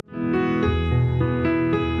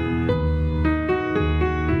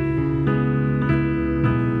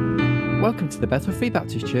Welcome to the Bethel Free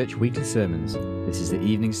Baptist Church weekly sermons. This is the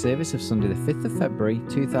evening service of Sunday the 5th of February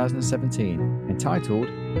 2017, entitled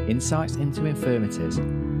Insights into Infirmities.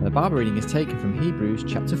 And the Bible reading is taken from Hebrews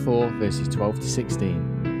chapter 4 verses 12 to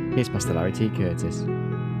 16. Here's Pastor Larry T. Curtis.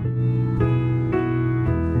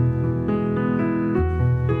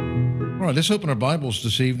 All right, let's open our Bibles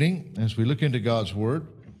this evening as we look into God's Word.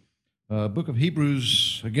 Book of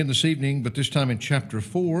Hebrews again this evening, but this time in chapter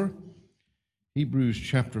 4. Hebrews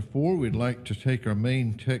chapter 4, we'd like to take our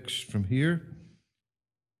main text from here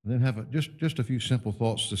and then have just a few simple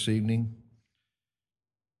thoughts this evening.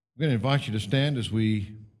 I'm going to invite you to stand as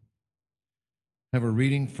we have a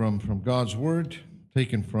reading from God's Word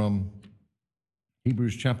taken from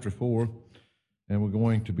Hebrews chapter 4, and we're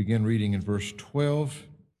going to begin reading in verse 12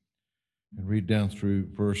 and read down through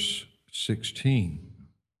verse 16.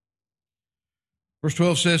 Verse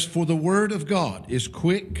 12 says, "For the word of God is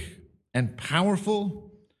quick and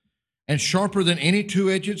powerful, and sharper than any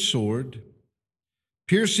two-edged sword,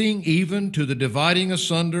 piercing even to the dividing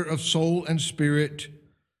asunder of soul and spirit,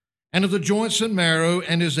 and of the joints and marrow,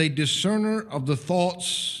 and is a discerner of the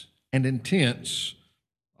thoughts and intents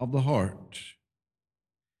of the heart.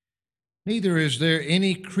 Neither is there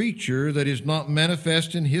any creature that is not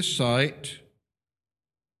manifest in his sight,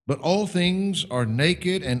 but all things are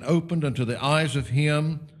naked and opened unto the eyes of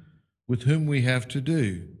him with whom we have to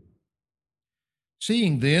do.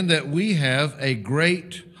 Seeing then that we have a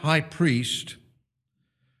great high priest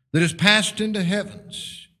that is passed into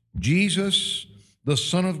heavens, Jesus, the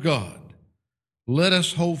Son of God, let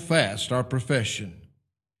us hold fast our profession.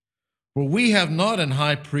 For we have not an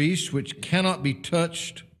high priest which cannot be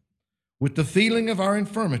touched with the feeling of our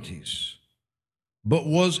infirmities, but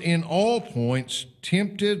was in all points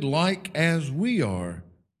tempted like as we are,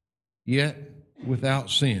 yet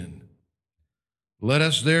without sin. Let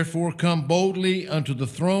us therefore come boldly unto the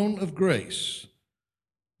throne of grace,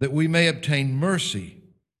 that we may obtain mercy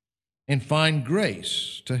and find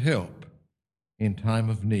grace to help in time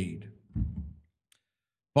of need."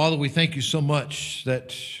 Father, we thank you so much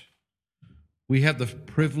that we have the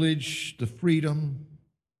privilege, the freedom,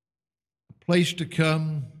 a place to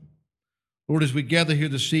come, Lord, as we gather here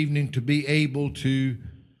this evening to be able to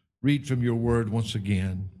read from your word once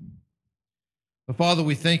again. But Father,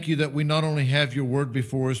 we thank you that we not only have your word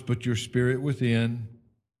before us, but your spirit within.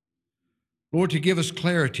 Lord, to give us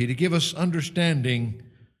clarity, to give us understanding,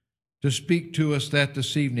 to speak to us that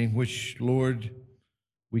this evening, which, Lord,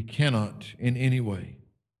 we cannot in any way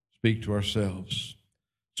speak to ourselves.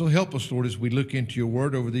 So help us, Lord, as we look into your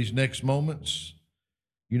word over these next moments.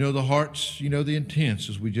 You know the hearts, you know the intents,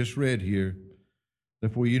 as we just read here.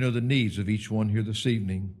 Therefore, you know the needs of each one here this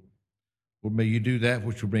evening. Lord, may you do that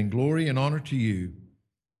which will bring glory and honor to you.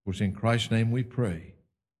 For it's in Christ's name we pray.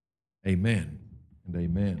 Amen and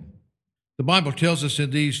amen. The Bible tells us in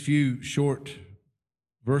these few short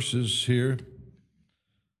verses here,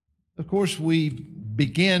 of course, we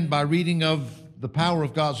begin by reading of the power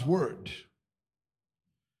of God's Word.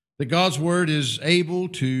 That God's Word is able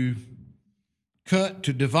to cut,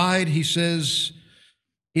 to divide. He says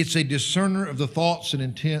it's a discerner of the thoughts and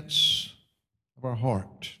intents of our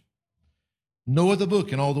heart. No other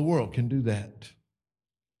book in all the world can do that.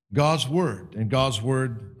 God's Word and God's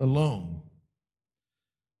Word alone.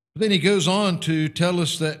 But then he goes on to tell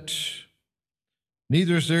us that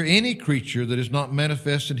neither is there any creature that is not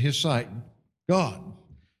manifest in his sight, God.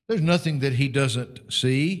 There's nothing that he doesn't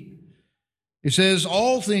see. It says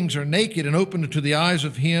all things are naked and open to the eyes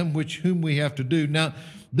of him whom we have to do. Now,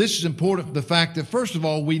 this is important for the fact that, first of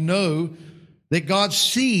all, we know that God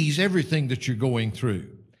sees everything that you're going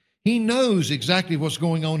through. He knows exactly what's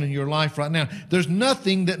going on in your life right now. There's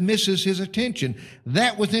nothing that misses his attention.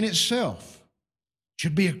 That within itself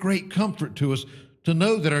should be a great comfort to us to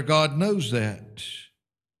know that our God knows that.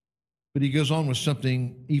 But he goes on with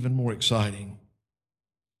something even more exciting.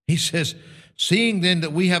 He says, "Seeing then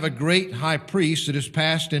that we have a great high priest that is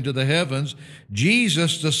passed into the heavens,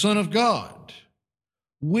 Jesus, the Son of God."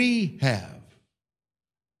 We have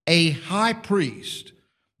a high priest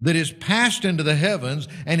that is passed into the heavens,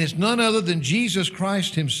 and it's none other than Jesus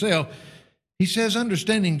Christ himself. He says,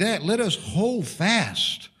 understanding that, let us hold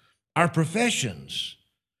fast our professions.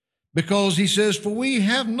 Because he says, "For we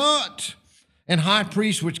have not an high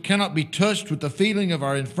priest which cannot be touched with the feeling of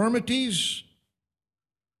our infirmities,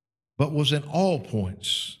 but was in all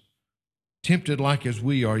points tempted like as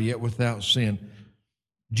we are, yet without sin."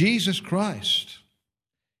 Jesus Christ.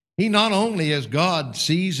 He not only, as God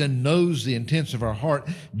sees and knows the intents of our heart,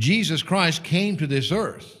 Jesus Christ came to this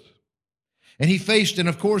earth. And he faced, and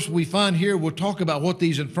of course we find here, we'll talk about what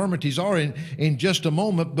these infirmities are in just a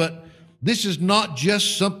moment, but This is not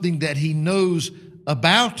just something that he knows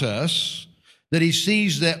about us, that he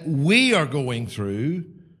sees that we are going through,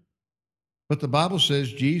 but the Bible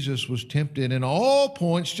says Jesus was tempted in all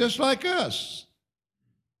points just like us,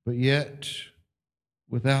 but yet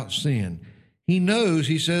without sin. He knows,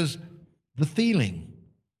 he says, the feeling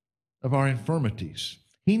of our infirmities.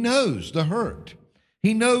 He knows the hurt.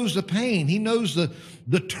 He knows the pain. He knows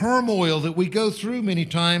the turmoil that we go through many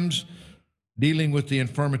times dealing with the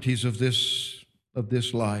infirmities of this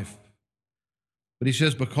life. But he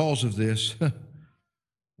says because of this,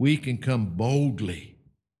 we can come boldly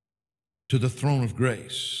to the throne of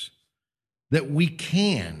grace, that we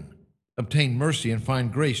can obtain mercy and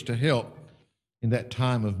find grace to help in that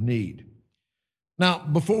time of need. Now,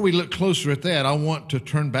 before we look closer at that, I want to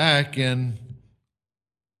turn back, and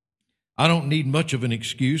I don't need much of an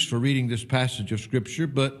excuse for reading this passage of Scripture,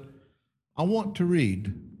 but I want to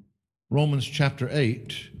read Romans chapter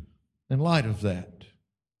 8 in light of that.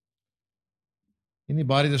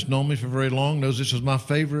 Anybody that's known me for very long knows this is my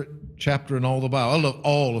favorite chapter in all the Bible. I love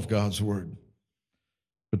all of God's Word,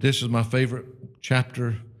 but this is my favorite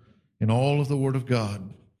chapter in all of the Word of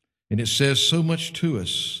God, and it says so much to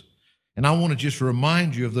us. And I want to just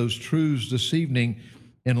remind you of those truths this evening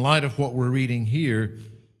in light of what we're reading here.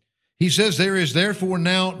 He says, there is therefore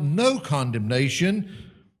now no condemnation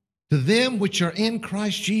to them which are in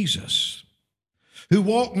Christ Jesus, who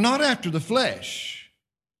walk not after the flesh,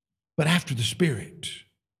 but after the Spirit.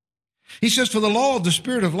 He says, for the law of the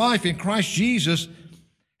Spirit of life in Christ Jesus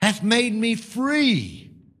hath made me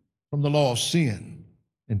free from the law of sin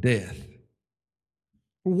and death.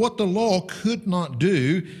 For what the law could not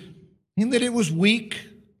do, in that it was weak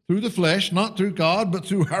through the flesh, not through God, but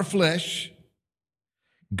through our flesh,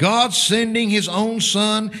 God sending his own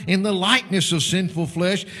Son in the likeness of sinful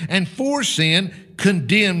flesh, and for sin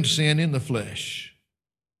condemned sin in the flesh,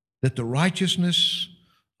 that the righteousness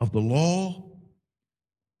of the law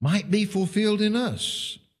might be fulfilled in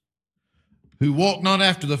us, who walk not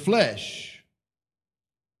after the flesh,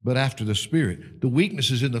 but after the Spirit. The weakness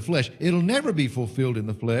is in the flesh. It'll never be fulfilled in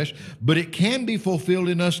the flesh, but it can be fulfilled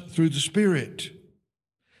in us through the Spirit.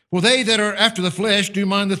 For they that are after the flesh do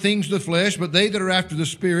mind the things of the flesh, but they that are after the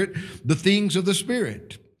Spirit, the things of the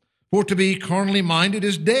Spirit. For to be carnally minded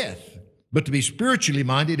is death, but to be spiritually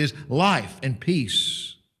minded is life and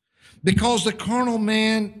peace. Because the carnal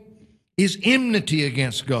man is enmity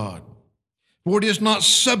against God, for it is not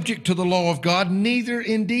subject to the law of God, neither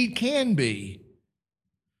indeed can be.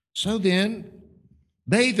 So then,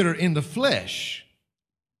 they that are in the flesh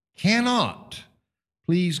cannot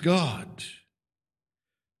please God.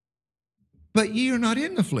 But ye are not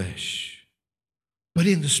in the flesh, but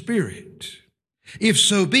in the Spirit, if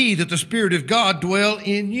so be that the Spirit of God dwell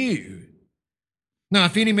in you. Now,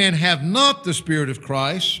 if any man have not the Spirit of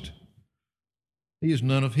Christ, he is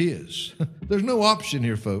none of his. There's no option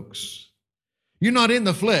here, folks. You're not in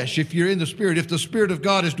the flesh if you're in the Spirit. If the Spirit of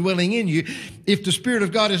God is dwelling in you, if the Spirit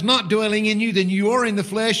of God is not dwelling in you, then you are in the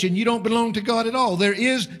flesh and you don't belong to God at all. There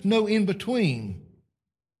is no in-between.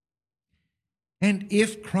 And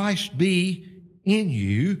if Christ be in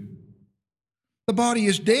you, the body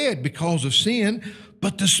is dead because of sin,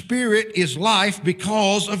 but the Spirit is life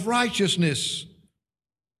because of righteousness.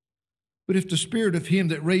 But if the Spirit of him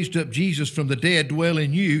that raised up Jesus from the dead dwell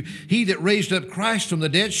in you, he that raised up Christ from the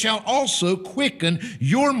dead shall also quicken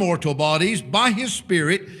your mortal bodies by his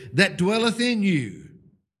Spirit that dwelleth in you.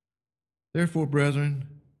 Therefore, brethren,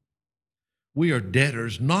 we are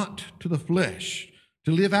debtors not to the flesh,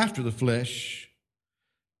 to live after the flesh.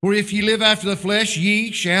 For if ye live after the flesh,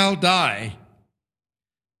 ye shall die.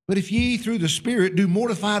 But if ye through the Spirit do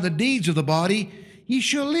mortify the deeds of the body, ye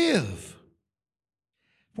shall live.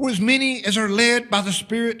 For as many as are led by the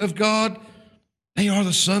Spirit of God, they are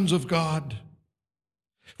the sons of God.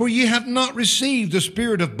 For ye have not received the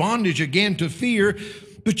spirit of bondage again to fear,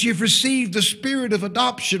 but ye have received the Spirit of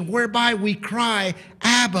adoption, whereby we cry,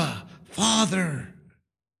 Abba, Father.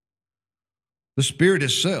 The Spirit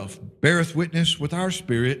itself beareth witness with our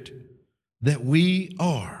spirit that we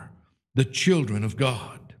are the children of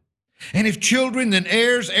God. And if children, then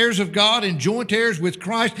heirs, heirs of God, and joint heirs with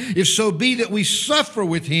Christ, if so be that we suffer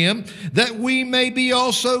with him, that we may be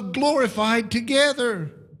also glorified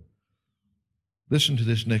together. Listen to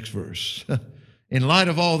this next verse. In light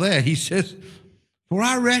of all that, he says, for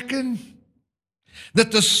I reckon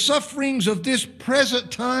that the sufferings of this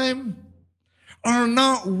present time are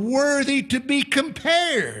not worthy to be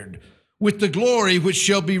compared with the glory which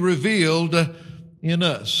shall be revealed in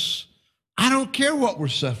us. I don't care what we're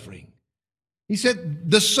suffering. He said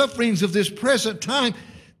the sufferings of this present time,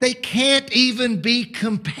 they can't even be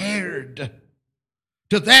compared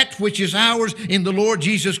to that which is ours in the Lord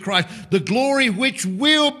Jesus Christ, the glory which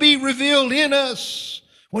will be revealed in us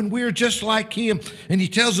when we're just like Him. And He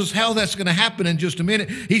tells us how that's going to happen in just a minute.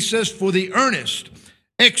 He says, for the earnest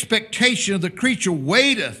expectation of the creature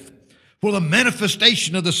waiteth for the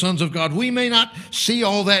manifestation of the sons of God. We may not see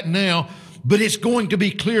all that now, but it's going to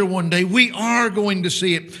be clear one day. We are going to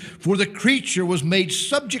see it. For the creature was made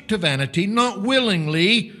subject to vanity, not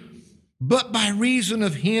willingly, but by reason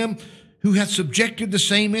of Him who hath subjected the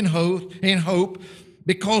same in hope,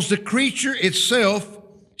 because the creature itself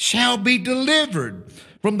shall be delivered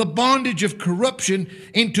from the bondage of corruption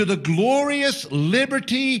into the glorious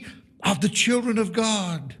liberty of the children of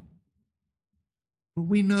God. For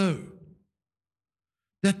we know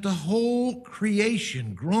that the whole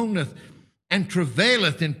creation groaneth and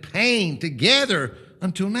travaileth in pain together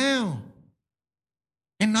until now.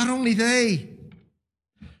 And not only they,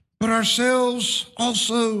 but ourselves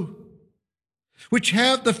also, which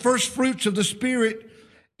have the first fruits of the Spirit,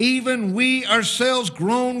 even we ourselves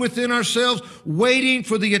groan within ourselves, waiting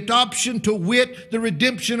for the adoption, to wit, the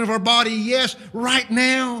redemption of our body. Yes, right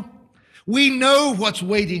now, we know what's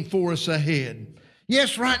waiting for us ahead.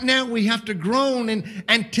 Yes, right now we have to groan in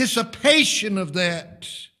anticipation of that.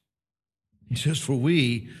 He says, for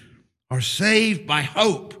we are saved by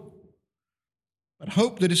hope. But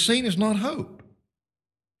hope that is seen is not hope.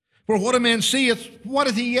 For what a man seeth, what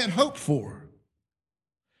doth he yet hope for?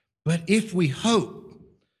 But if we hope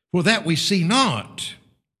for that we see not,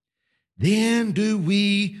 then do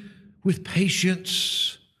we with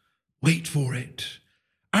patience wait for it.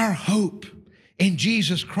 Our hope in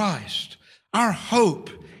Jesus Christ, our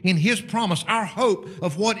hope in His promise, our hope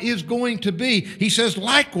of what is going to be. He says,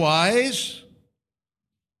 likewise,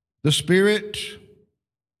 the Spirit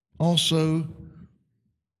also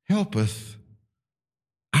helpeth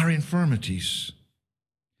our infirmities.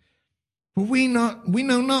 For we know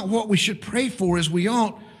not what we should pray for as we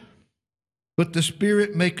ought, but the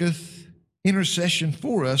Spirit maketh intercession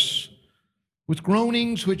for us with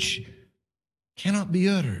groanings which cannot be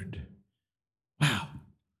uttered. Wow.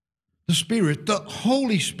 The Spirit, the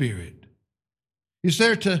Holy Spirit, is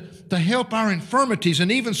there to help our infirmities.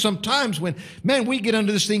 And even sometimes when, we get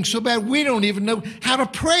under this thing so bad, we don't even know how to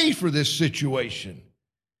pray for this situation.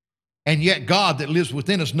 And yet God that lives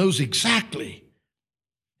within us knows exactly.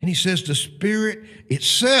 And He says the Spirit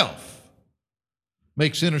itself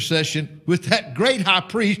makes intercession with that great high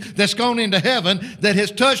priest that's gone into heaven, that has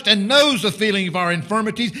touched and knows the feeling of our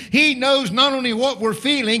infirmities. He knows not only what we're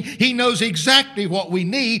feeling, He knows exactly what we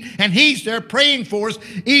need, and He's there praying for us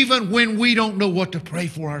even when we don't know what to pray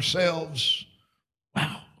for ourselves.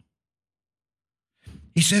 Wow.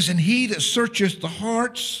 He says, and He that searcheth the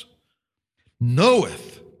hearts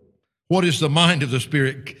knoweth what is the mind of the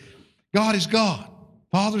Spirit. God is God.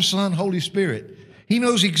 Father, Son, Holy Spirit. He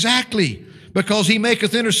knows exactly, because He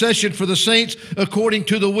maketh intercession for the saints according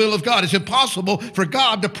to the will of God. It's impossible for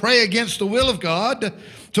God to pray against the will of God.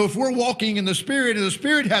 So if we're walking in the Spirit and the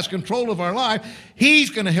Spirit has control of our life, He's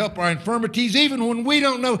going to help our infirmities even when we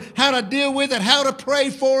don't know how to deal with it, how to pray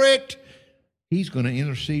for it. He's going to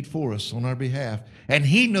intercede for us on our behalf. And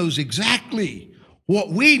He knows exactly what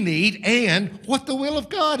we need and what the will of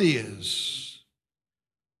God is.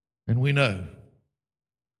 And we know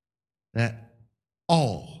that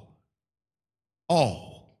all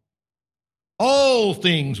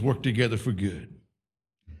things work together for good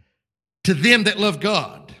to them that love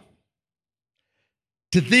God,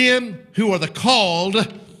 to them who are the called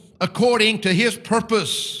according to His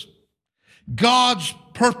purpose. God's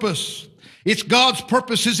purpose. It's God's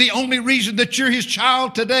purpose is the only reason that you're His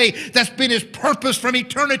child today. That's been His purpose from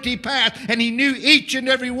eternity past, and He knew each and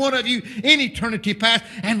every one of you in eternity past.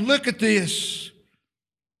 And look at this.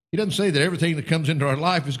 He doesn't say that everything that comes into our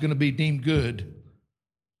life is going to be deemed good.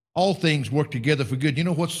 All things work together for good. You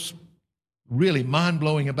know what's really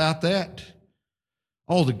mind-blowing about that?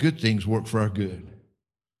 All the good things work for our good.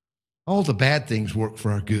 All the bad things work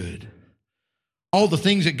for our good. All the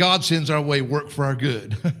things that God sends our way work for our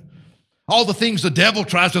good. All the things the devil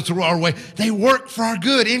tries to throw our way, they work for our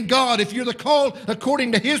good in God. If you're the called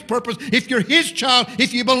according to His purpose, if you're His child,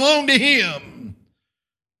 if you belong to Him,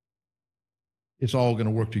 it's all going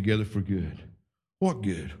to work together for good. What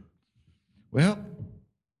good? Well,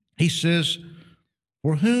 He says,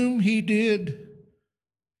 for whom He did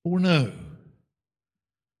foreknow.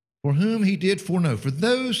 For whom He did foreknow. For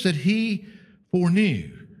those that He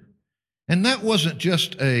foreknew. And that wasn't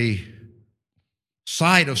just a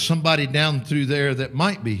sight of somebody down through there that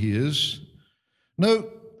might be His. No,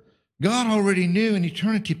 God already knew in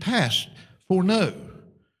eternity past, foreknow.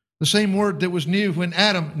 The same word that was new when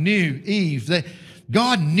Adam knew Eve.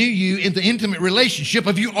 God knew you in the intimate relationship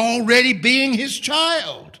of you already being his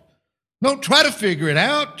child. Don't try to figure it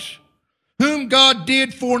out. Whom God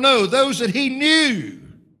did foreknow, those that he knew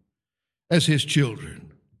as his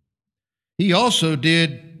children. He also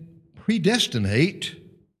did predestinate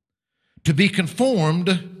to be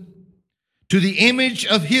conformed to the image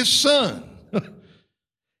of his Son.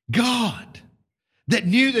 God, that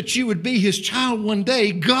knew that you would be his child one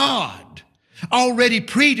day, God already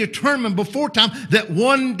predetermined before time that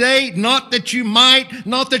one day, not that you might,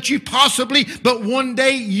 not that you possibly, but one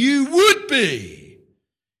day you would be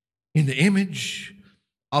in the image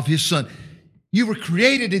of his Son. You were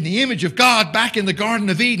created in the image of God back in the Garden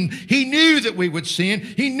of Eden. He knew that we would sin.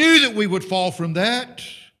 He knew that we would fall from that.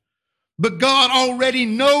 But God, already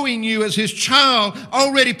knowing you as his child,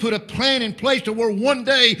 already put a plan in place to where one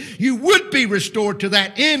day you would be restored to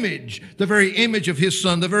that image, the very image of his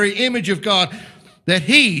Son, the very image of God, that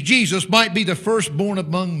he, Jesus, might be the firstborn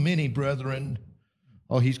among many brethren.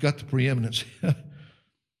 Oh, he's got the preeminence.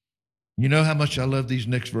 You know how much I love these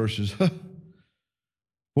next verses.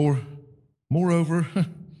 For moreover,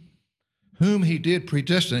 whom he did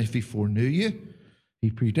predestinate, if he foreknew you,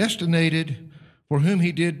 he predestinated. For whom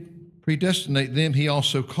he did predestinate, them he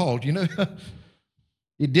also called. You know,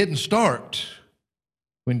 it didn't start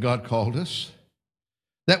when God called us.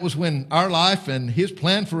 That was when our life and his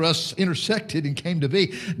plan for us intersected and came to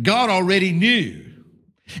be. God already knew,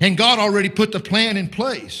 and God already put the plan in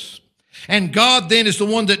place. And God then is the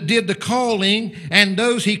one that did the calling, and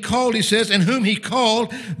those he called, he says, and whom he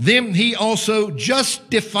called, them he also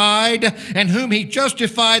justified, and whom he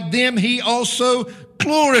justified, them he also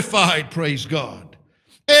glorified. Praise God.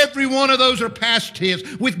 Every one of those are past tense.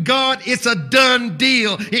 With God, it's a done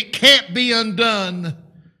deal. It can't be undone.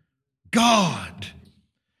 God,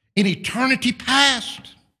 in eternity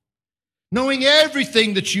past, knowing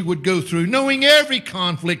everything that you would go through, knowing every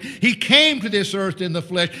conflict, he came to this earth in the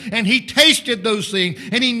flesh, and he tasted those things,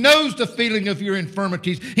 and he knows the feeling of your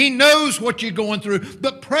infirmities. He knows what you're going through.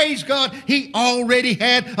 But praise God, he already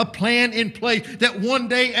had a plan in place that one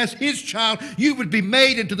day as his child, you would be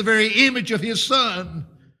made into the very image of his Son.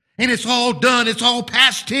 And it's all done. It's all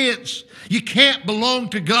past tense. You can't belong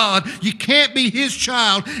to God. You can't be his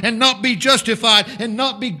child and not be justified and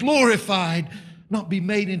not be glorified, not be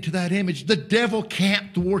made into that image. The devil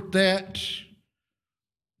can't thwart that.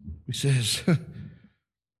 He says,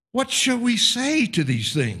 what shall we say to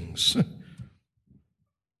these things?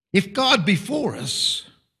 If God be for us,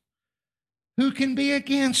 who can be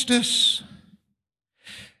against us?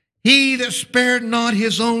 He that spared not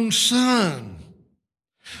his own Son,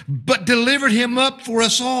 but delivered him up for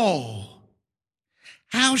us all,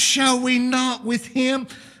 how shall he not with him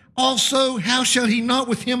also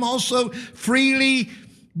freely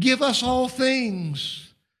give us all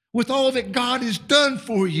things? With all that God has done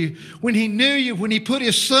for you, when he knew you, when he put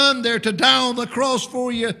his Son there to die on the cross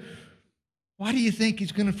for you, why do you think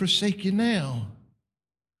he's going to forsake you now?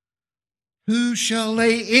 Who shall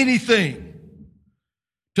lay anything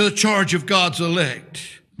to the charge of God's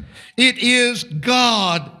elect? It is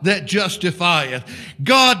God that justifieth.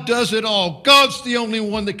 God does it all. God's the only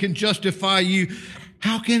one that can justify you.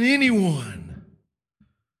 How can anyone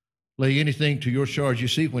lay anything to your charge? You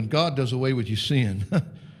see, when God does away with your sin,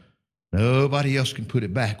 nobody else can put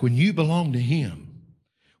it back. When you belong to him,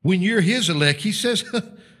 when you're his elect, he says,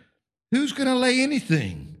 who's going to lay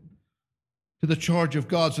anything to the charge of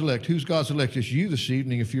God's elect? Who's God's elect? It's you this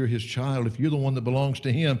evening if you're his child, if you're the one that belongs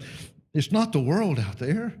to him. It's not the world out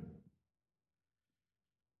there.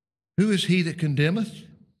 Who is he that condemneth?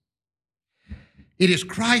 It is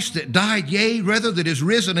Christ that died, yea, rather that is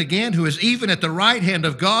risen again, who is even at the right hand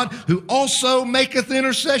of God, who also maketh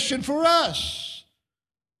intercession for us.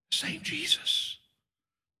 Same Jesus,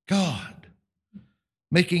 God,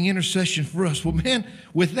 making intercession for us. Well, man,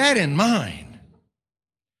 with that in mind,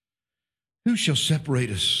 who shall separate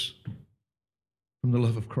us from the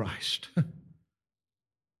love of Christ?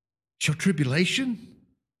 Shall tribulation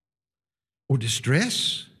or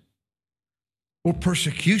distress or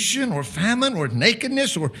persecution or famine or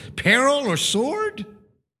nakedness or peril or sword?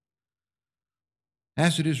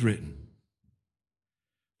 As it is written,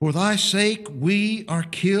 for thy sake we are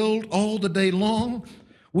killed all the day long.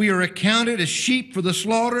 We are accounted as sheep for the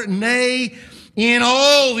slaughter. Nay, in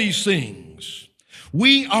all these things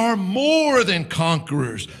we are more than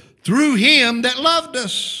conquerors through him that loved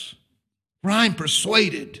us. For I am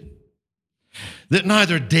persuaded that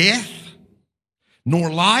neither death,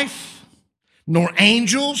 nor life, nor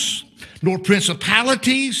angels, nor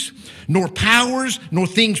principalities, nor powers, nor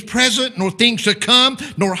things present, nor things to come,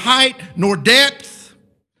 nor height, nor depth,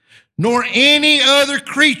 nor any other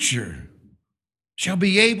creature shall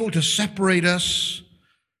be able to separate us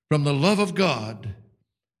from the love of God,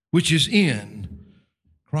 which is in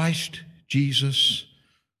Christ Jesus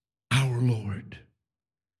our Lord.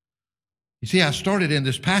 You see, I started in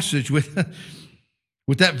this passage with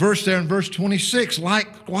that verse there in verse 26.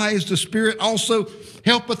 Likewise, the Spirit also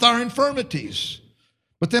helpeth our infirmities.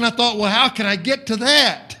 But then I thought, well, how can I get to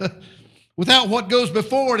that without what goes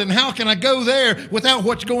before it? And how can I go there without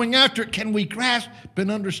what's going after it? Can we grasp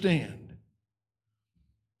and understand?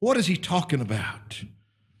 What is he talking about?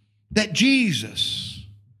 That Jesus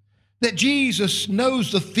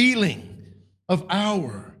knows the feeling of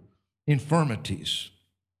our infirmities.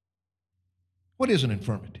 What is an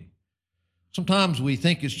infirmity? Sometimes we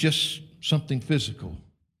think it's just something physical,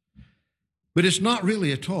 but it's not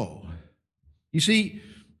really at all. You see,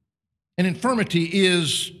 an infirmity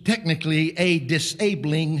is technically a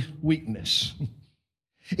disabling weakness.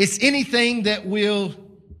 It's anything that will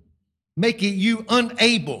make you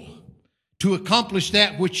unable to accomplish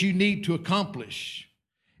that which you need to accomplish.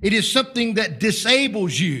 It is something that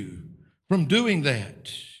disables you from doing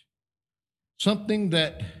that. Something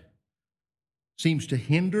that seems to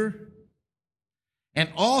hinder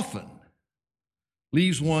and often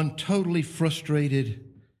leaves one totally frustrated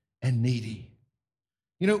and needy.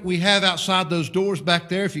 You know, we have outside those doors back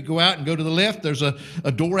there, if you go out and go to the left, there's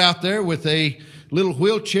a door out there with a little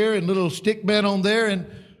wheelchair and little stick man on there, and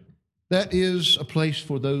that is a place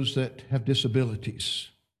for those that have disabilities.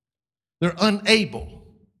 They're unable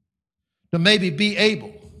to maybe be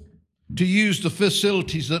able to use the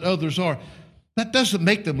facilities that others are. That doesn't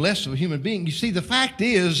make them less of a human being. You see, the fact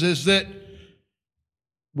is that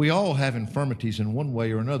we all have infirmities in one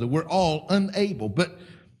way or another. We're all unable. But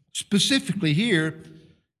specifically here,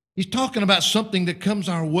 he's talking about something that comes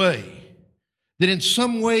our way, that in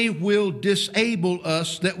some way will disable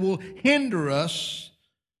us, that will hinder us,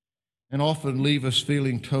 and often leave us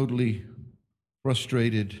feeling totally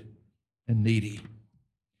frustrated and needy.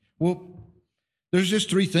 Well, there's just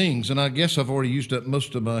three things, and I guess I've already used up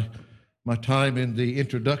most of my time in the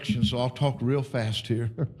introduction, so I'll talk real fast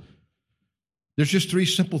here. There's just three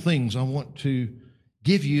simple things I want to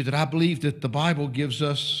give you that I believe that the Bible gives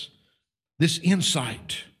us this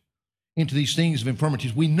insight into these things of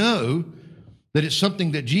infirmities. We know that it's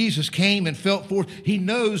something that Jesus came and felt for. He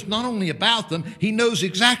knows not only about them, he knows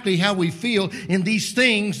exactly how we feel in these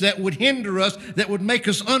things that would hinder us, that would make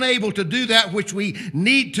us unable to do that which we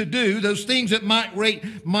need to do, those things that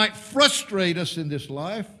might frustrate us in this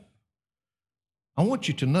life. I want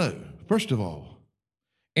you to know, first of all,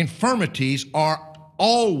 infirmities are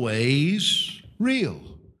always real.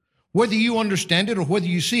 Whether you understand it or whether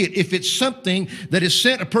you see it, if it's something that is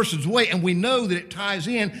sent a person's way, and we know that it ties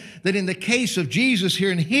in, that in the case of Jesus here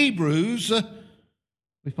in Hebrews,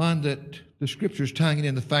 we find that the Scripture is tying it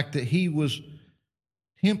in the fact that he was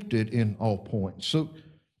tempted in all points. So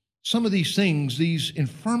some of these things, these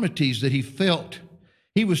infirmities that he felt,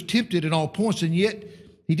 he was tempted in all points, and yet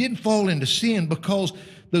he didn't fall into sin because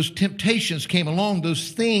those temptations came along,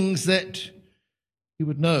 those things that he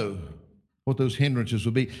would know what those hindrances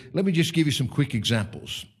would be. Let me just give you some quick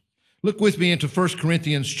examples. Look with me into 1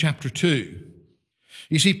 Corinthians chapter 2.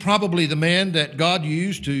 You see, probably the man that God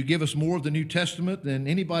used to give us more of the New Testament than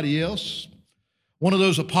anybody else, one of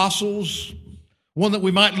those apostles, one that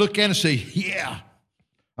we might look at and say, yeah,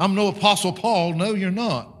 I'm no Apostle Paul. No, you're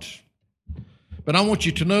not. But I want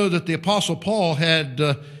you to know that the Apostle Paul had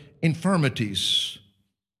infirmities,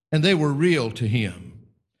 and they were real to him.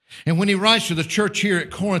 And when he writes to the church here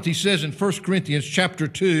at Corinth, he says in 1 Corinthians chapter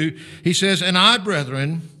 2, he says, "And I,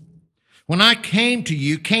 brethren, when I came to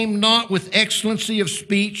you, came not with excellency of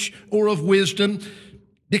speech or of wisdom,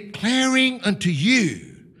 declaring unto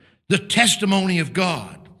you the testimony of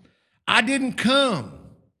God." I didn't come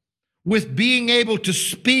with being able to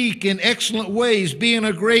speak in excellent ways, being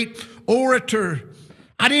a great orator.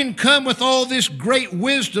 I didn't come with all this great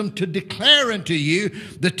wisdom to declare unto you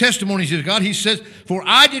the testimonies of God. He says, "For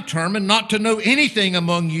I determined not to know anything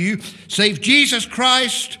among you save Jesus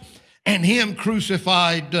Christ and him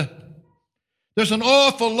crucified." There's an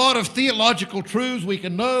awful lot of theological truths we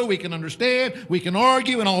can know, we can understand, we can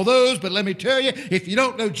argue and all those, but let me tell you, if you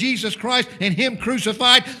don't know Jesus Christ and him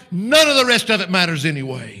crucified, none of the rest of it matters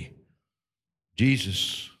anyway.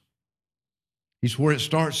 Jesus, he's where it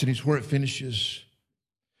starts and he's where it finishes.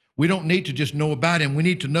 We don't need to just know about him. We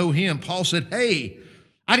need to know him. Paul said, hey,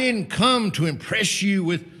 I didn't come to impress you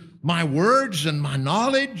with my words and my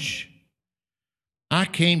knowledge. I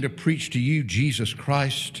came to preach to you Jesus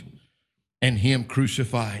Christ and him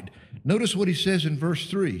crucified. Notice what he says in verse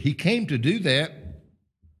 3. He came to do that.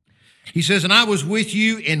 He says, "And I was with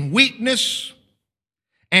you in weakness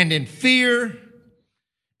and in fear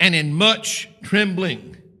and in much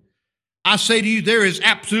trembling. I say to you, there is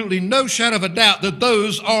absolutely no shadow of a doubt that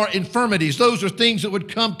those are infirmities. Those are things that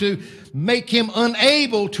would come to make him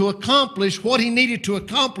unable to accomplish what he needed to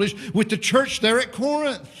accomplish with the church there at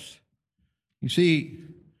Corinth. You see,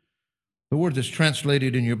 the word that's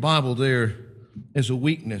translated in your Bible there is a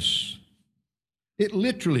weakness. It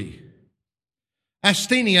literally,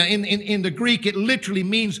 asthenia in the Greek, it literally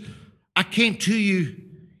means I came to you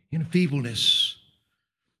in feebleness.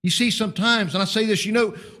 You see, sometimes, and I say this,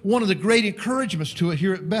 one of the great encouragements to it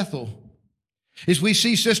here at Bethel is we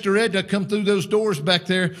see Sister Edna come through those doors back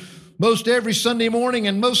there most every Sunday morning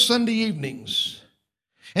and most Sunday evenings.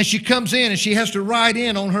 And she comes in and she has to ride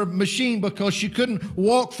in on her machine because she couldn't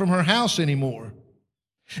walk from her house anymore.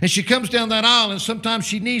 And she comes down that aisle and sometimes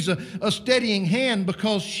she needs a steadying hand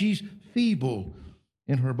because she's feeble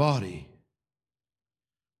in her body.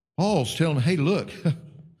 Paul's telling her, hey, look,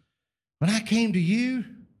 when I came to you,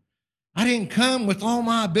 I didn't come with all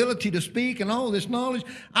my ability to speak and all this knowledge.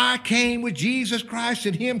 I came with Jesus Christ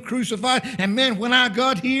and him crucified. And man, when I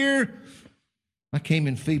got here, I came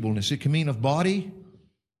in feebleness. It can mean of body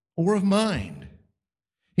or of mind.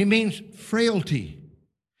 It means frailty.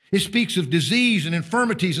 It speaks of disease and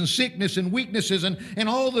infirmities and sickness and weaknesses and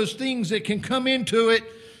all those things that can come into it.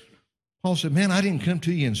 Paul said, man, I didn't come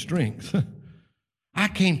to you in strength. I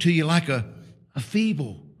came to you like a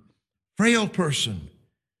feeble, frail person.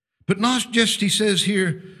 But not just, he says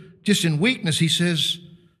here, just in weakness. He says,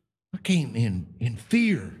 I came in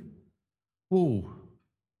fear. Oh,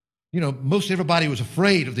 most everybody was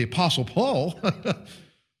afraid of the Apostle Paul.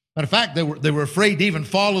 Matter of fact, they were afraid to even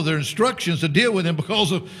follow their instructions to deal with him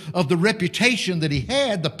because of the reputation that he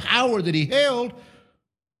had, the power that he held.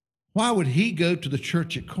 Why would he go to the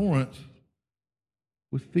church at Corinth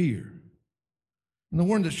with fear? And the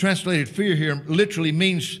word that's translated fear here literally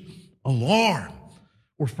means alarm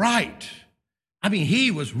or fright. I mean,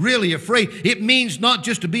 he was really afraid. It means not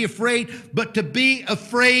just to be afraid, but to be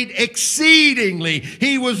afraid exceedingly.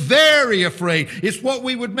 He was very afraid. It's what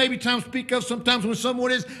we would maybe speak of sometimes when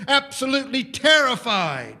someone is absolutely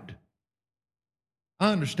terrified.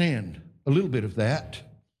 I understand a little bit of that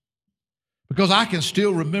because I can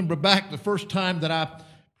still remember back the first time that I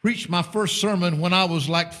preached my first sermon when I was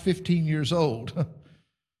like 15 years old.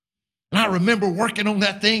 And I remember working on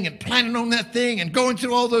that thing and planning on that thing and going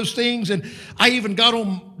through all those things. And I even got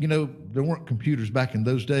on, there weren't computers back in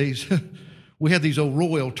those days. We had these old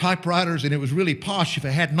Royal typewriters, and it was really posh if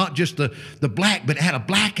it had not just the black, but it had a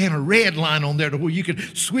black and a red line on there to where you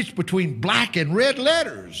could switch between black and red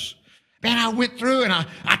letters. Man, I went through and I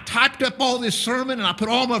typed up all this sermon, and I put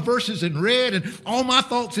all my verses in red and all my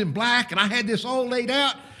thoughts in black, and I had this all laid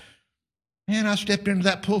out. And I stepped into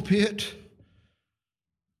that pulpit.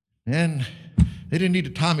 And they didn't need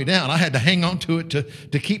to tie me down. I had to hang on to it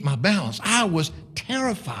to keep my balance. I was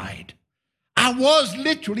terrified. I was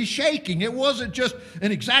literally shaking. It wasn't just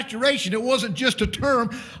an exaggeration. It wasn't just a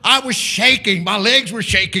term. I was shaking. My legs were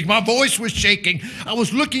shaking. My voice was shaking. I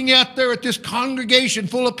was looking out there at this congregation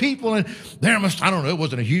full of people, and it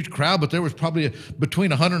wasn't a huge crowd, but there was probably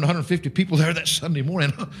between 100 and 150 people there that Sunday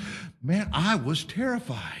morning. Man, I was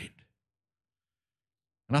terrified.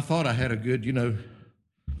 And I thought I had a good,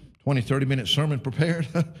 20, 30-minute sermon prepared.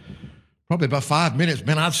 Probably about 5 minutes,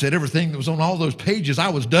 man, I'd said everything that was on all those pages. I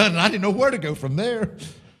was done, and I didn't know where to go from there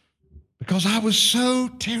because I was so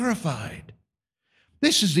terrified.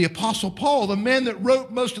 This is the Apostle Paul, the man that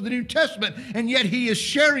wrote most of the New Testament, and yet he is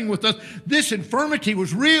sharing with us this infirmity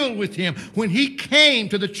was real with him when he came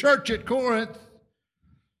to the church at Corinth.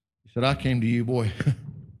 He said, I came to you, boy.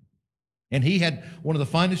 And he had one of the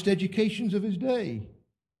finest educations of his day.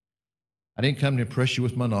 I didn't come to impress you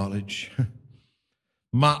with my knowledge,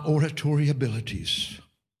 my oratory abilities.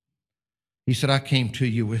 He said, I came to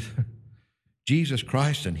you with Jesus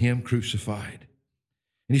Christ and him crucified.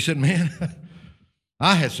 And he said, man,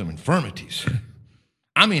 I had some infirmities.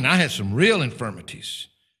 I had some real infirmities.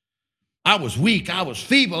 I was weak. I was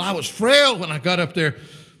feeble. I was frail when I got up there.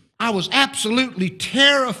 I was absolutely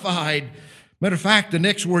terrified. Matter of fact, the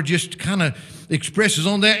next word just kind of expresses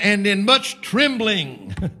on that, and in much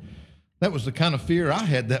trembling. That was the kind of fear I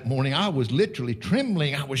had that morning. I was literally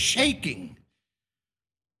trembling. I was shaking.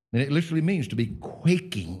 And it literally means to be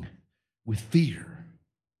quaking with fear.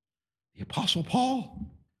 The Apostle Paul?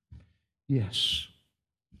 Yes.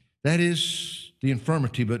 That is the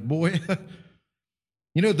infirmity. But boy,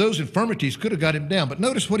 those infirmities could have got him down. But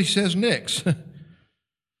notice what he says next.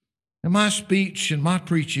 And my speech and my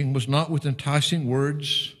preaching was not with enticing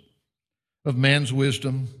words of man's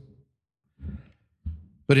wisdom,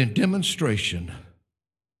 but in demonstration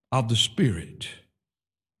of the Spirit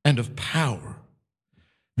and of power,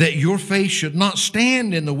 that your faith should not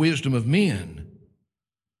stand in the wisdom of men,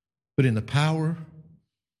 but in the power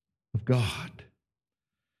of God.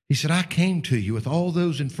 He said, I came to you with all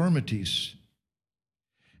those infirmities.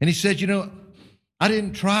 And he said, I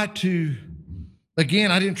didn't try to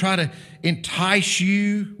entice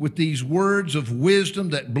you with these words of wisdom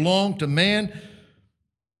that belong to man,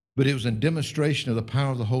 but it was a demonstration of the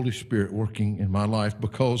power of the Holy Spirit working in my life,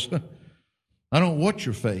 because I don't want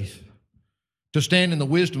your faith to stand in the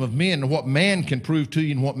wisdom of men and what man can prove to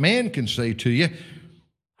you and what man can say to you.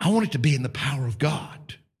 I want it to be in the power of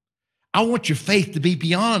God. I want your faith to be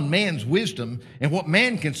beyond man's wisdom and what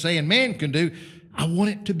man can say and man can do. I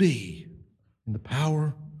want it to be in the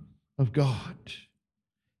power of God.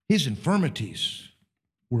 His infirmities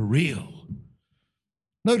were real.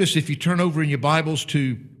 Notice, if you turn over in your Bibles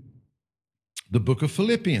to the book of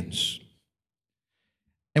Philippians,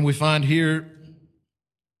 and we find here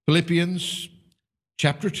Philippians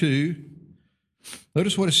chapter 2.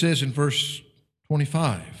 Notice what it says in verse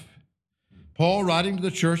 25. Paul, writing to the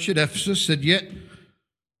church at Ephesus, said, Yet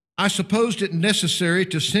I supposed it necessary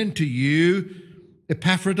to send to you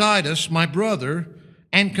Epaphroditus, my brother,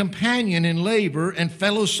 and companion in labor and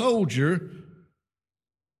fellow soldier,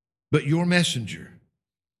 but your messenger,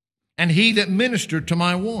 and he that ministered to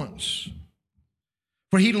my wants.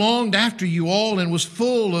 For he longed after you all and was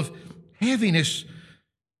full of heaviness,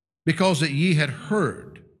 because that ye had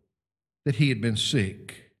heard that he had been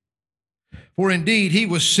sick. For indeed he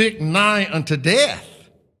was sick nigh unto death,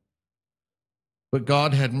 but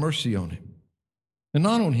God had mercy on him. And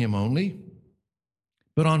not on him only,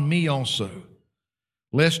 but on me also,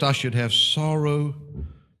 lest I should have sorrow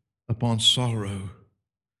upon sorrow.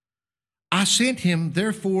 I sent him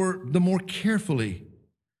therefore the more carefully,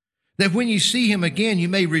 that when you see him again you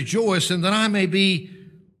may rejoice, and that I may be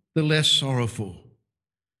the less sorrowful.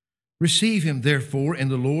 Receive him therefore in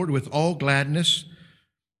the Lord with all gladness,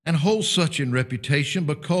 and hold such in reputation,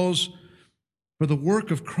 because for the work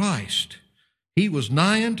of Christ he was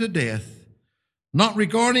nigh unto death, not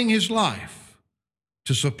regarding his life,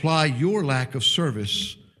 to supply your lack of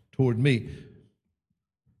service toward me.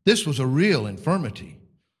 This was a real infirmity.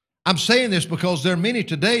 I'm saying this because there are many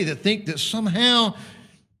today that think that somehow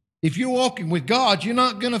if you're walking with God, you're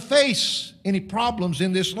not going to face any problems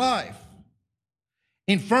in this life.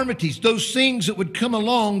 Infirmities, those things that would come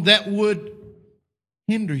along that would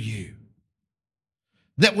hinder you,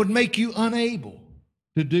 that would make you unable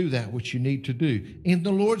to do that which you need to do in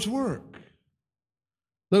the Lord's work.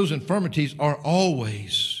 Those infirmities are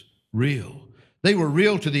always real. They were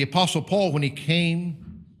real to the Apostle Paul when he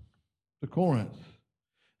came to Corinth.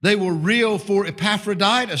 They were real for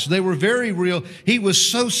Epaphroditus. They were very real. He was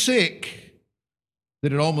so sick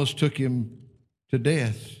that it almost took him to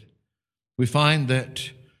death. We find that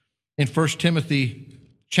in 1 Timothy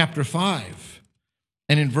chapter 5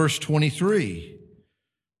 and in verse 23,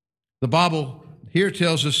 the Bible here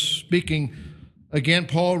tells us, speaking again,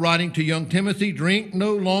 Paul writing to young Timothy, drink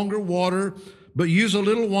no longer water, but use a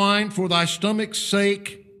little wine for thy stomach's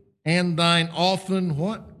sake and thine often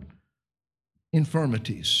what?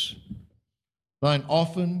 Infirmities. Thine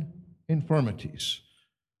often infirmities.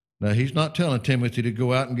 Now, he's not telling Timothy to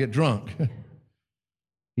go out and get drunk.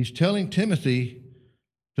 He's telling Timothy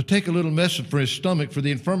to take a little medicine for his stomach for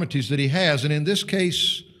the infirmities that he has. And in this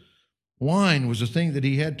case, wine was the thing that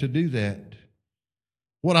he had to do that.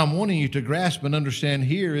 What I'm wanting you to grasp and understand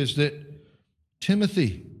here is that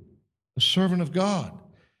Timothy, a servant of God,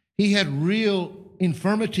 he had real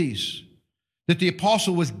infirmities, that the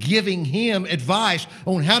apostle was giving him advice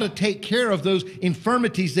on how to take care of those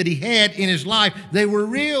infirmities that he had in his life. They were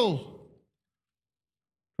real.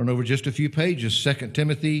 Turn over just a few pages, 2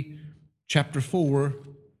 Timothy chapter 4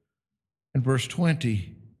 and verse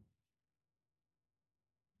 20.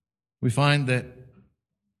 We find that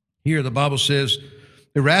here the Bible says,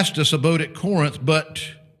 Erastus abode at Corinth, but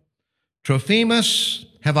Trophimus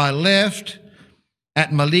have I left at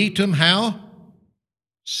Miletum. How?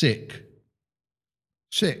 Sick.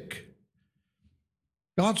 Sick.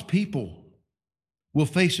 God's people will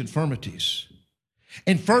face infirmities.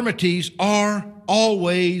 Infirmities are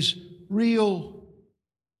always real.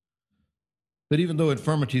 But even though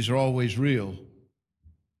infirmities are always real,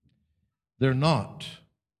 they're not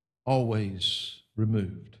always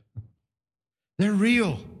removed. They're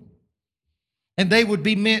real. And they would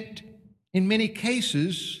be meant, in many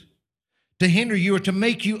cases, to hinder you or to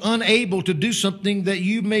make you unable to do something that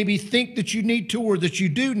you maybe think that you need to or that you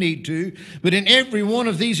do need to. But in every one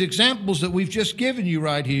of these examples that we've just given you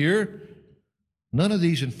right here, none of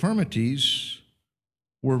these infirmities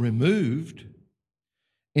were removed.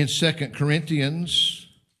 In 2 Corinthians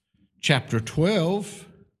chapter 12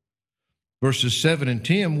 verses 7 and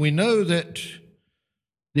 10, we know that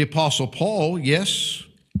the Apostle Paul, yes,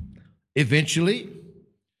 eventually,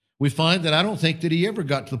 we find that I don't think that he ever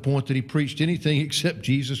got to the point that he preached anything except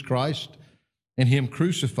Jesus Christ and Him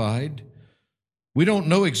crucified. We don't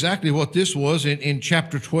know exactly what this was in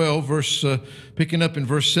chapter 12, picking up in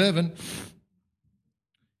verse 7.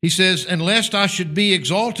 He says, "And lest I should be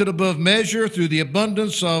exalted above measure through the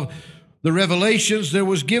abundance of the revelations, there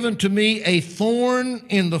was given to me a thorn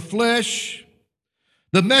in the flesh,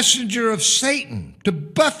 the messenger of Satan, to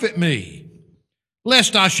buffet me,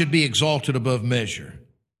 lest I should be exalted above measure.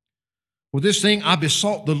 For this thing I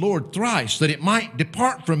besought the Lord thrice, that it might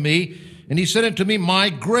depart from me. And He said unto me, My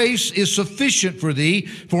grace is sufficient for thee,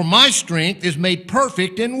 for my strength is made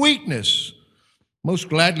perfect in weakness. Most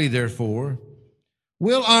gladly, therefore,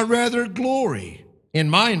 will I rather glory in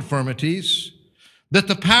my infirmities, that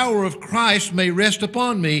the power of Christ may rest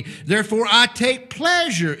upon me. Therefore I take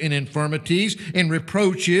pleasure in infirmities, in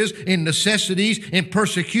reproaches, in necessities, in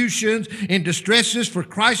persecutions, in distresses for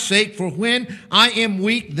Christ's sake. For when I am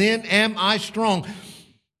weak, then am I strong."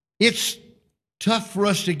 It's tough for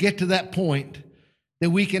us to get to that point that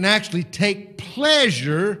we can actually take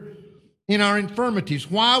pleasure in our infirmities.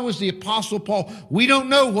 Why was the Apostle Paul? We don't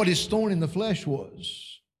know what his thorn in the flesh was.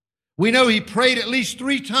 We know he prayed at least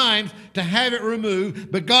 3 times to have it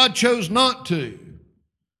removed, but God chose not to.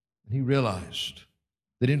 He realized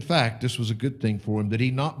that, in fact, this was a good thing for him, that he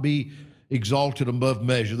not be exalted above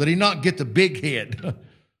measure, that he not get the big head.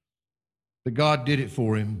 But God did it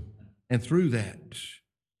for him, and through that,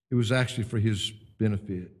 it was actually for his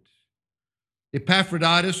benefit.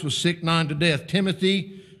 Epaphroditus was sick nigh unto death.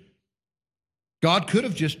 Timothy, God could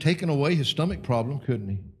have just taken away his stomach problem, couldn't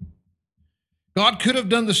He? God could have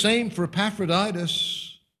done the same for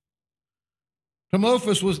Epaphroditus.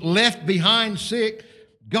 Timotheus was left behind sick.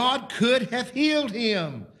 God could have healed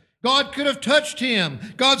him. God could have touched him.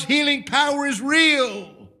 God's healing power is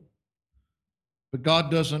real. But God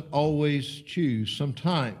doesn't always choose.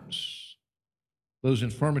 Sometimes those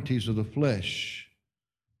infirmities of the flesh,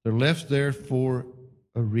 they're left there for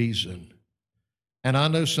a reason. And I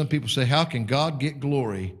know some people say, how can God get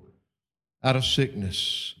glory out of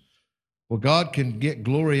sickness? Well, God can get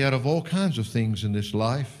glory out of all kinds of things in this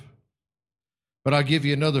life. But I'll give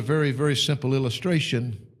you another very, very simple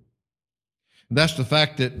illustration. And that's the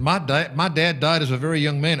fact that my dad died as a very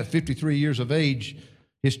young man at 53 years of age.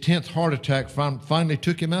 His 10th heart attack finally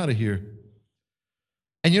took him out of here.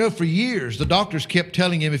 And you know, for years, the doctors kept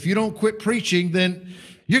telling him, if you don't quit preaching, then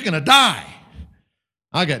you're going to die.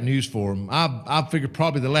 I got news for him. I figured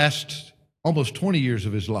probably the last almost 20 years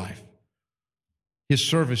of his life, his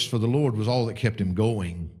service for the Lord was all that kept him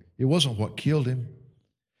going. It wasn't what killed him.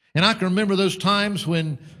 And I can remember those times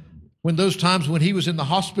when he was in the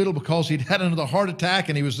hospital because he'd had another heart attack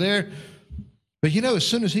and he was there. But you know, as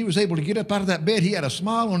soon as he was able to get up out of that bed, he had a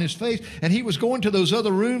smile on his face, and he was going to those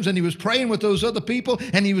other rooms and he was praying with those other people,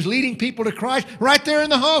 and he was leading people to Christ right there in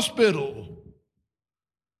the hospital.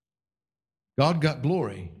 God got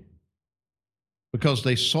glory because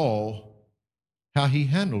they saw how he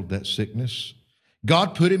handled that sickness.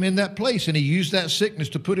 God put him in that place, and he used that sickness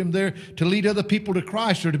to put him there to lead other people to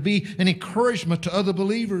Christ or to be an encouragement to other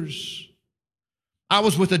believers. I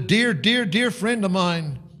was with a dear, dear, dear friend of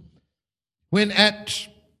mine when at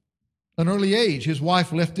an early age, his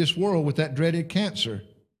wife left this world with that dreaded cancer.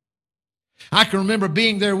 I can remember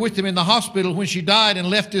being there with him in the hospital when she died and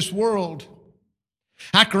left this world.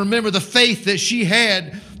 I can remember the faith that she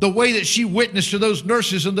had, the way that she witnessed to those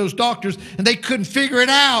nurses and those doctors, and they couldn't figure it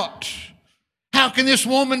out. How can this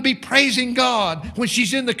woman be praising God when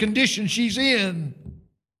she's in the condition she's in?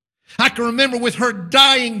 I can remember with her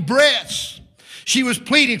dying breaths, she was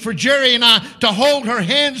pleading for Jerry and I to hold her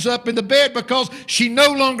hands up in the bed because she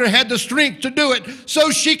no longer had the strength to do it so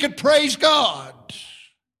she could praise God.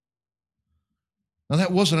 Now,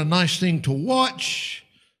 that wasn't a nice thing to watch,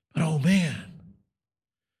 but oh man,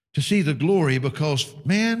 to see the glory, because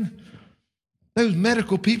man, those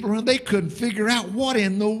medical people around, they couldn't figure out what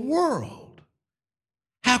in the world.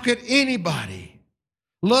 How could anybody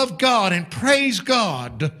love God and praise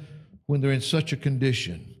God when they're in such a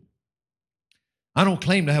condition? I don't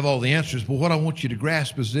claim to have all the answers, but what I want you to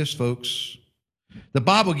grasp is this, folks. The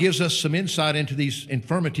Bible gives us some insight into these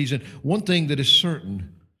infirmities, and one thing that is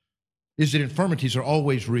certain is that infirmities are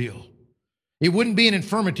always real. It wouldn't be an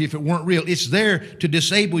infirmity if it weren't real. It's there to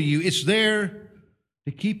disable you. It's there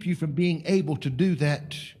to keep you from being able to do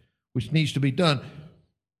that which needs to be done.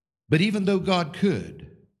 But even though God could,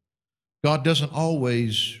 God doesn't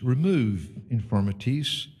always remove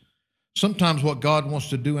infirmities. Sometimes what God wants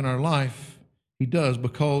to do in our life, He does,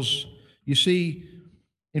 because, you see,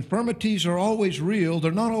 Infirmities are always real.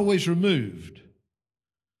 They're not always removed.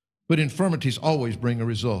 But infirmities always bring a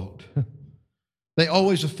result. They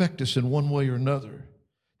always affect us in one way or another.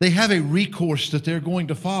 They have a recourse that they're going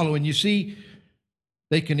to follow. And you see,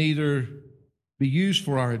 they can either be used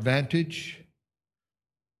for our advantage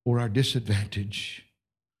or our disadvantage.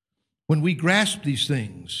 When we grasp these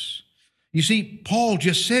things, you see, Paul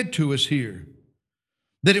just said to us here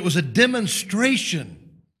that it was a demonstration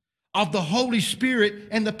of the Holy Spirit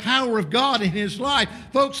and the power of God in his life.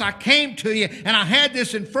 Folks, I came to you and I had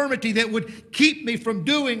this infirmity that would keep me from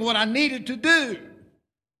doing what I needed to do.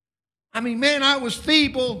 I mean, man, I was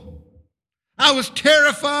feeble. I was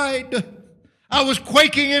terrified. I was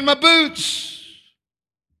quaking in my boots.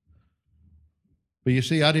 But you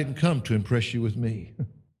see, I didn't come to impress you with me.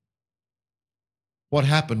 What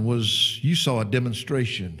happened was you saw a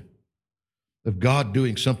demonstration of God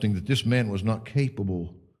doing something that this man was not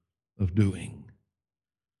capable of doing.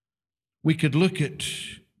 We could look at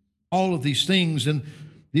all of these things and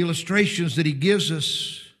the illustrations that he gives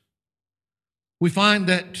us. We find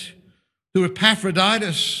that through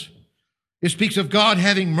Epaphroditus, it speaks of God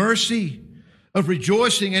having mercy, of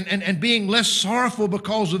rejoicing and being less sorrowful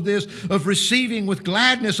because of this, of receiving with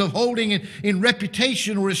gladness, of holding in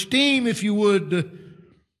reputation or esteem, if you would,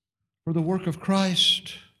 for the work of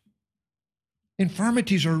Christ.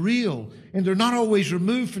 Infirmities are real, and they're not always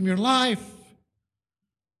removed from your life.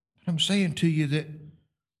 I'm saying to you that,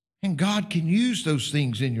 and God can use those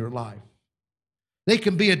things in your life. They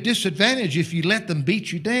can be a disadvantage if you let them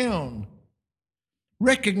beat you down.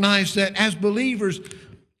 Recognize that as believers,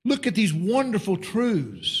 look at these wonderful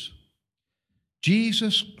truths.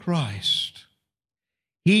 Jesus Christ,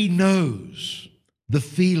 He knows the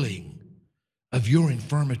feeling of your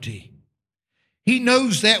infirmity. He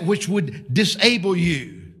knows that which would disable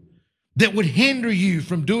you, that would hinder you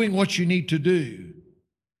from doing what you need to do.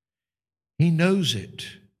 He knows it.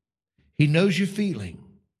 He knows your feeling,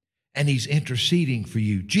 and He's interceding for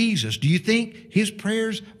you. Jesus, do you think His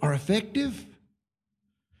prayers are effective?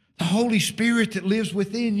 The Holy Spirit that lives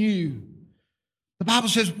within you. The Bible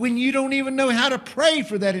says when you don't even know how to pray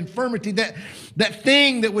for that infirmity, that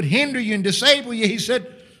thing that would hinder you and disable you, He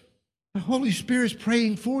said, the Holy Spirit's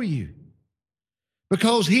praying for you.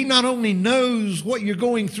 Because He not only knows what you're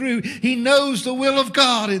going through, He knows the will of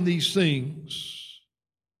God in these things.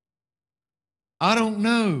 I don't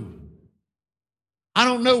know. I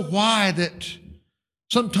don't know why that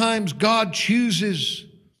sometimes God chooses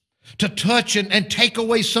to touch and take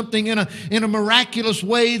away something in a miraculous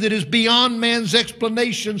way that is beyond man's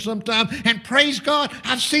explanation sometimes. And praise God,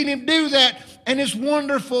 I've seen Him do that, and it's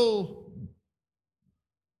wonderful.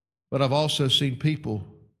 But I've also seen people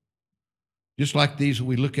just like these that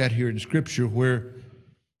we look at here in Scripture, where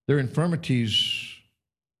their infirmities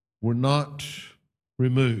were not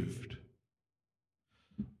removed.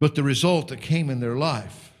 But the result that came in their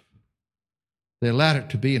life, they allowed it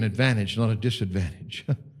to be an advantage, not a disadvantage.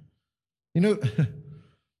 You know,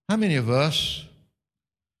 how many of us,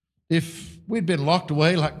 if we'd been locked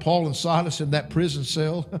away like Paul and Silas in that prison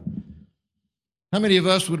cell, how many of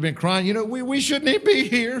us would have been crying, you know, we shouldn't even be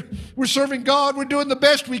here. We're serving God. We're doing the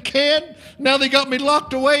best we can. Now they got me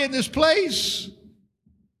locked away in this place.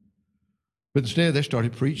 But instead they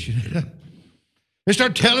started preaching. They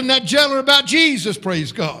started telling that jailer about Jesus,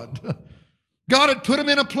 praise God. God had put them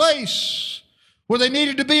in a place where they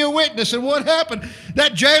needed to be a witness. And what happened?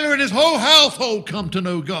 That jailer and his whole household come to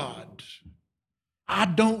know God. I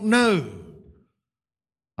don't know.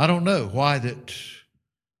 I don't know why that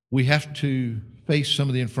we have to face some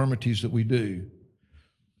of the infirmities that we do.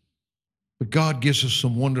 But God gives us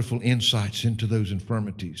some wonderful insights into those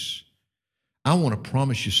infirmities. I want to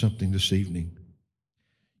promise you something this evening.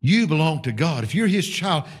 You belong to God. If you're His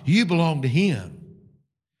child, you belong to Him.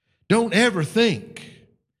 Don't ever think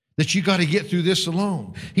that you got to get through this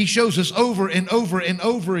alone. He shows us over and over and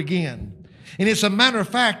over again. And it's a matter of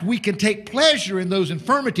fact, we can take pleasure in those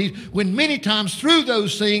infirmities when many times through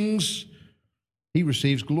those things, He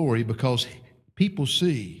receives glory because people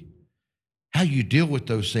see how you deal with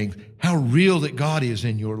those things, how real that God is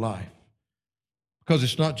in your life. Because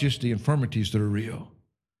it's not just the infirmities that are real,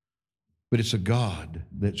 but it's a God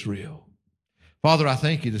that's real. Father, I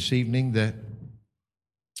thank You this evening that,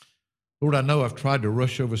 Lord, I know I've tried to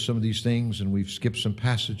rush over some of these things and we've skipped some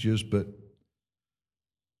passages, but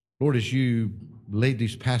Lord, as You laid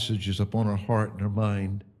these passages upon our heart and our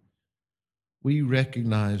mind, we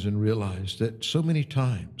recognize and realize that so many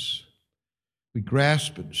times we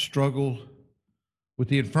grasp and struggle with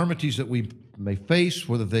the infirmities that we may face,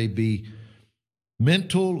 whether they be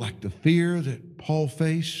mental, like the fear that Paul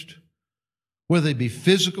faced, whether they be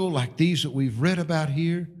physical like these that we've read about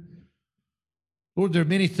here. Lord, there are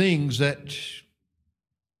many things that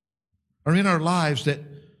are in our lives that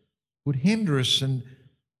would hinder us and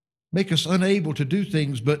make us unable to do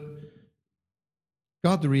things, but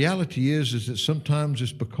God, the reality is that sometimes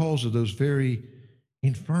it's because of those very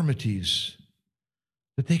infirmities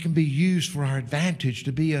that they can be used for our advantage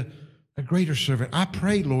to be a greater servant. I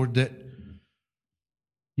pray, Lord, that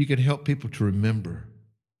you can help people to remember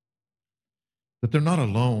that they're not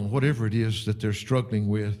alone, whatever it is that they're struggling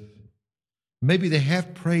with. Maybe they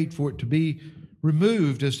have prayed for it to be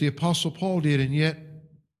removed as the Apostle Paul did, and yet,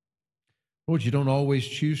 Lord, you don't always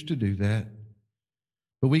choose to do that.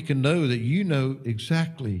 But we can know that you know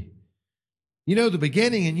exactly. You know the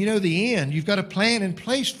beginning and you know the end. You've got a plan in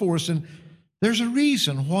place for us, and there's a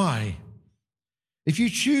reason why. If you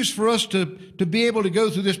choose for us to be able to go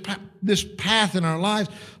through this path in our lives,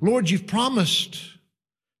 Lord, you've promised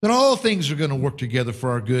that all things are going to work together for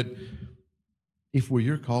our good if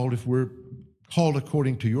we're called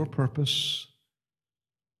according to your purpose.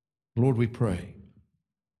 Lord, we pray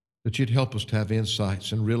that you'd help us to have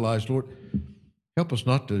insights and realize, Lord, help us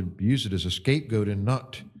not to use it as a scapegoat and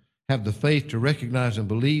not have the faith to recognize and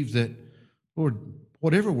believe that, Lord,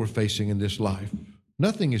 whatever we're facing in this life,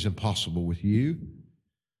 nothing is impossible with you.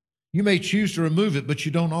 You may choose to remove it, but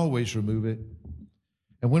you don't always remove it.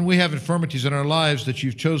 And when we have infirmities in our lives that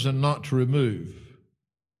you've chosen not to remove,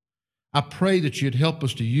 I pray that you'd help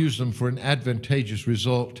us to use them for an advantageous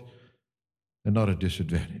result and not a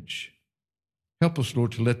disadvantage. Help us,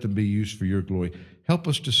 Lord, to let them be used for your glory. Help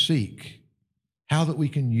us to seek how that we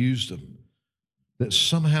can use them, that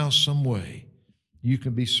somehow, some way, you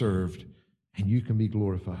can be served and you can be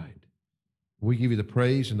glorified. We give you the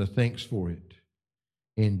praise and the thanks for it.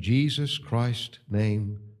 In Jesus Christ's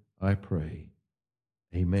name I pray.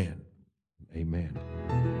 Amen. Amen.